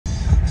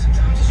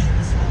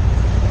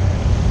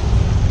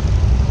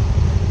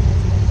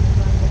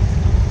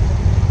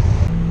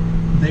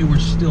we're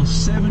still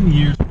 7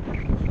 years.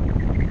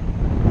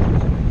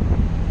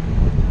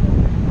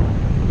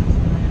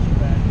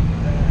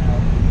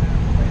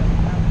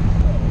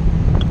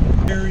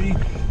 Very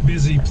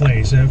busy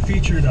place. It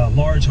featured a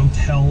large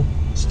hotel,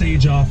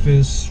 stage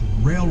office,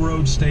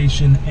 railroad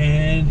station,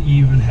 and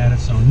even had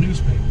its own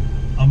newspaper.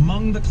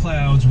 Among the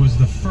Clouds was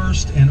the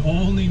first and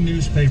only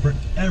newspaper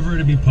ever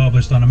to be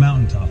published on a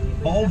mountaintop.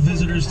 All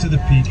visitors to the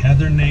peak had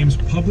their names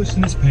published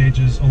in its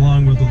pages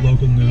along with the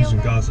local news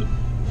and gossip.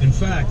 In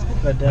fact,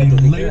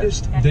 the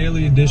latest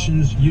daily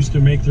editions used to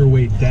make their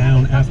way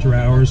down after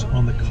hours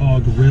on the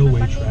cog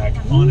railway track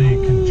on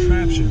a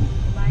contraption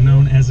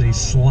known as a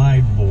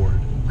slide board,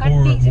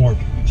 or more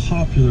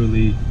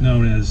popularly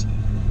known as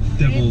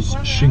Devil's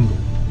Shingle.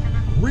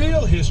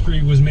 Real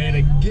history was made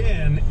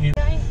again in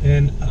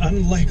an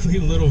unlikely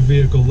little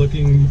vehicle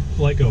looking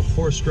like a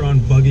horse-drawn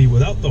buggy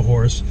without the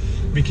horse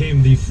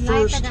became the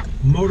first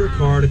motor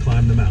car to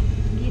climb the mountain.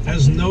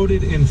 As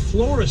noted in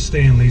Flora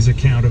Stanley's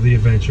account of the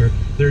adventure,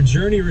 their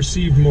journey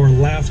received more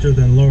laughter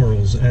than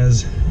laurels,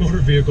 as motor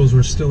vehicles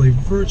were still a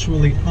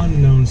virtually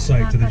unknown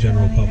sight to the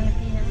general public.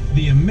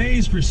 The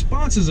amazed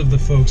responses of the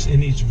folks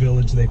in each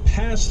village they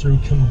passed through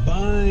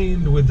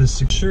combined with the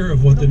secure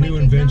of what the new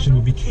invention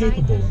would be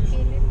capable of.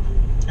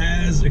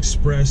 As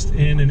expressed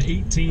in an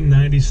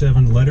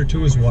 1897 letter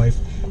to his wife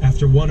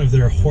after one of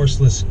their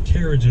horseless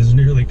carriages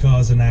nearly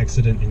caused an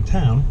accident in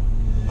town.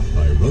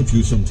 I wrote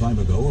you some time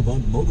ago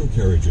about motor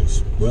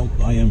carriages. Well,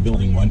 I am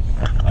building one.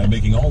 I'm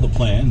making all the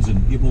plans,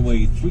 and it will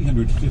weigh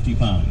 350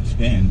 pounds,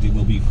 and it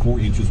will be 4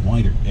 inches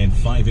wider and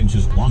 5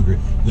 inches longer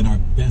than our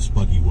best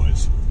buggy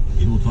was.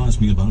 It will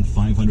cost me about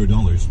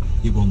 $500.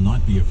 It will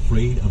not be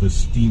afraid of a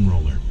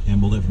steamroller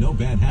and will have no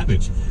bad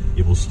habits.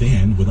 It will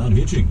stand without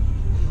hitching.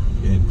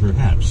 And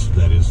perhaps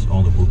that is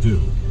all it will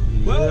do.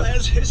 Well,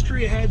 as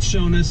history had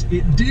shown us,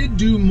 it did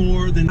do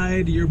more than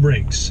hide your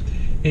brakes.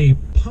 A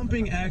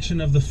pumping action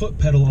of the foot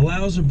pedal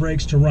allows the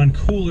brakes to run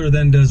cooler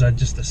than does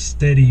just a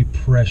steady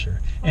pressure.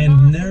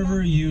 And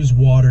never use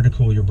water to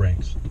cool your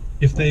brakes.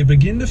 If they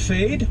begin to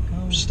fade,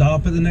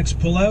 stop at the next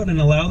pullout and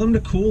allow them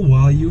to cool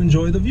while you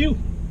enjoy the view.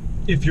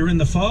 If you're in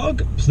the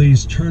fog,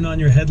 please turn on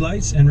your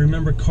headlights and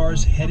remember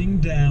cars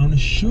heading down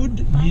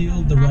should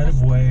yield the right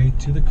of way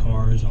to the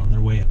cars on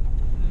their way up.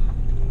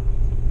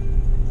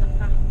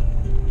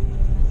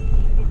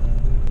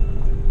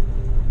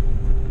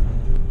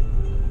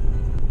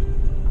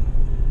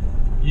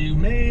 You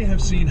may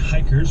have seen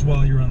hikers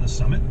while you're on the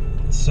summit.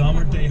 Some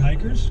are day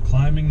hikers,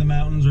 climbing the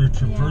mountains or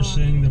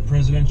traversing the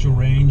presidential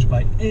range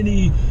by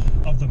any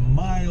of the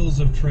miles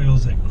of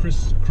trails that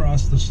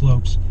crisscross the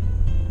slopes.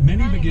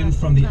 Many begin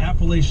from the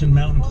Appalachian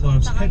Mountain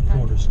Club's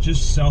headquarters,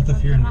 just south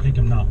of here in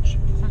Pinkham Notch.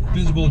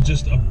 Visible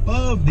just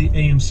above the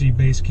AMC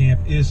base camp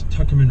is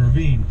Tuckerman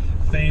Ravine,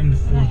 famed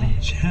for the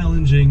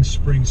challenging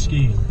spring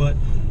skiing. But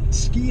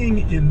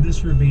skiing in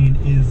this ravine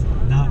is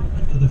not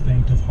for the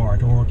faint of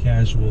heart or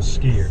casual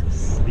skier.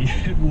 The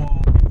head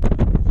wall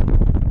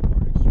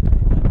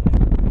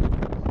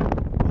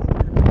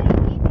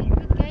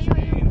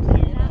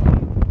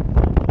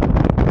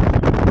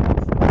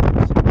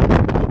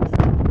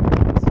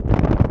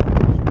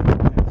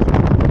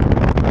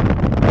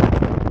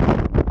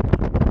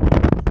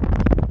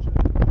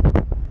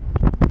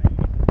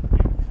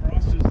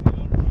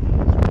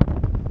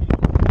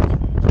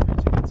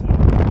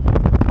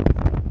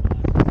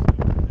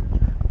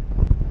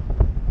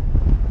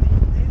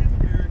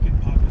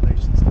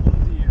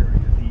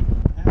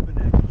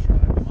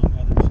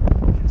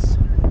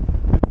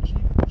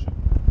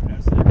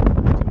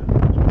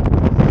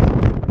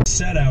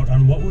set out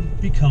on what would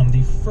become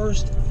the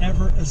first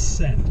ever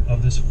ascent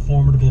of this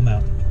formidable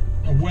mountain.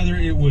 Whether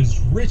it was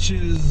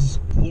riches,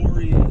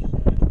 glory,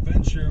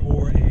 adventure,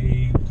 or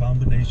a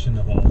combination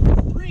of all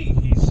three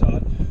he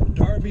sought,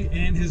 Darby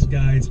and his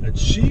guides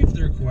achieved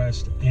their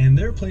quest and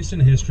their place in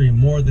history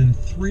more than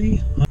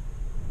 300.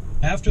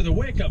 After the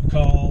wake-up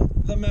call,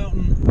 the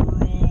mountain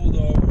rolled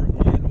over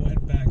and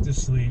went back to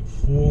sleep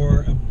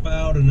for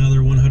about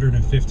another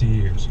 150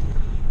 years.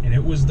 And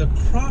it was the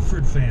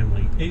Crawford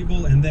family,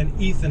 Abel and then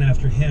Ethan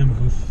after him,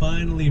 who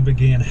finally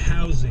began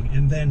housing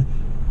and then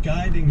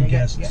guiding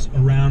guests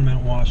around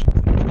Mount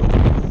Washington.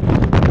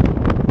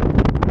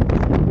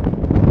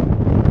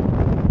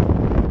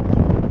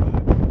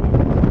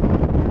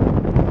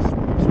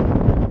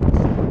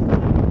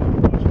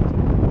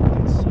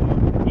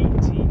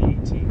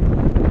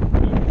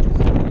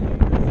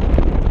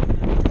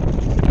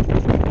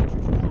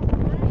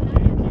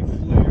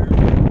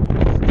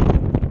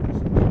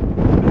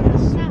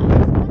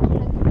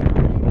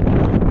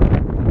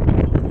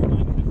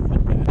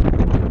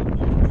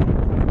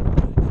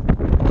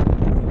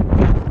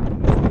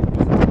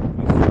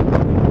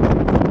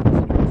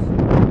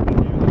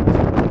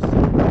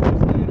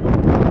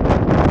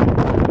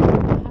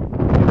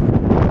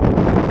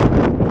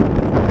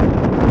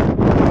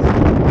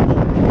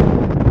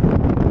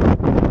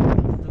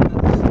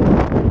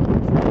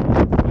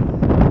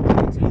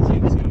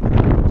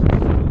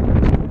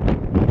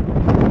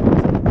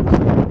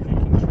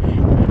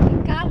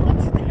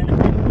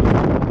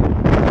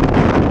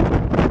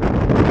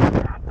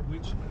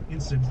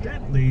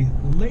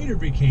 later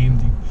became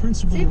the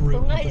principal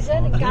route of the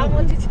Honda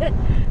Railroad.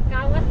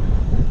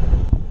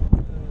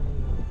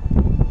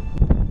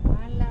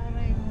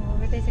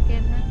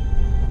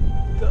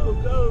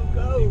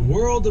 The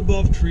world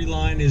above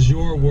treeline is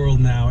your world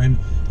now, and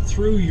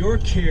through your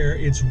care,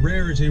 its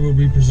rarity will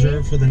be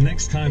preserved for the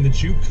next time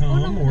that you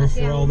come, or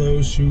for all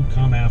those who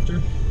come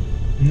after.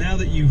 Now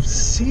that you've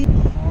seen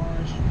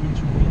harsh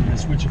winter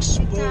wilderness, which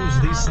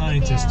exposed these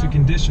scientists to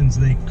conditions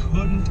they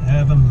couldn't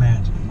have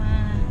imagined.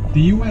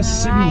 The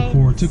U.S. Signal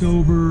Corps took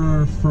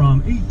over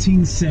from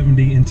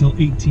 1870 until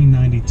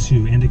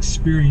 1892 and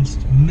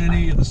experienced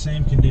many of the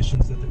same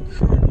conditions that the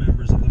current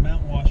members of the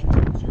Mount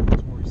Washington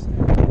Observatory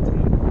staff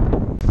maintain.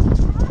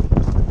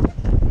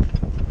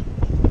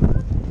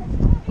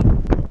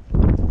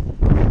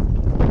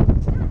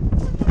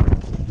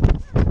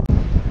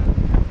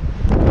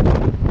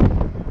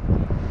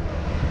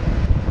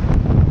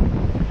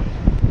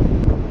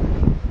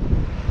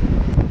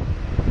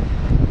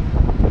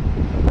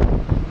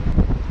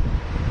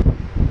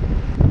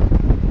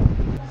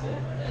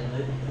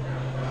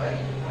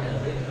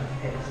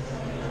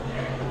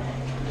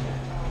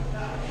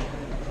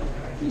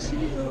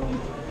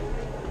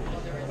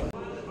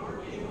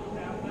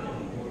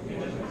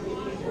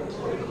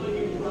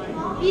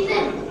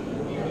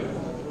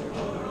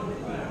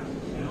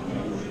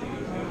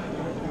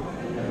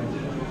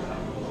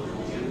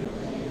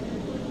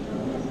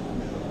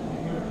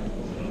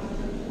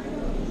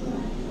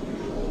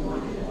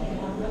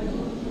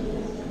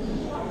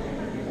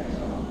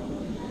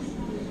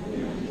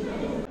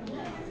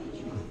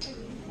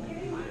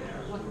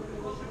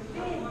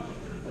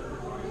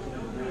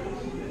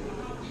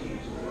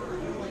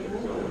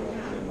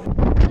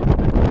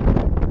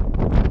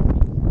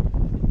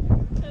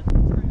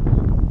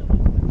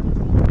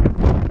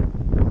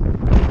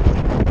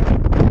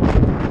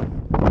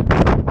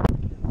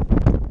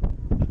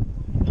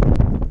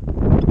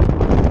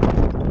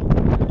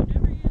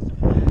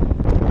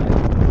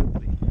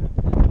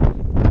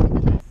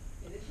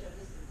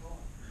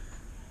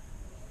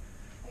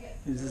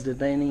 This is the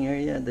dining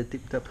area at the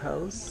Tip Top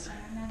House.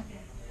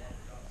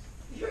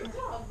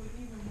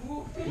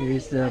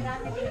 Here's the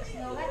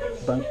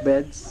bunk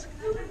beds.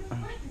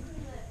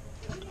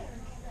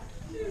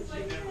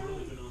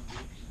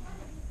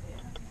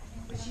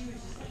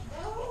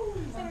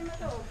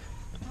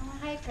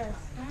 Hikers.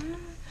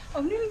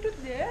 Oh, nilindot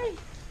di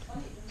ay.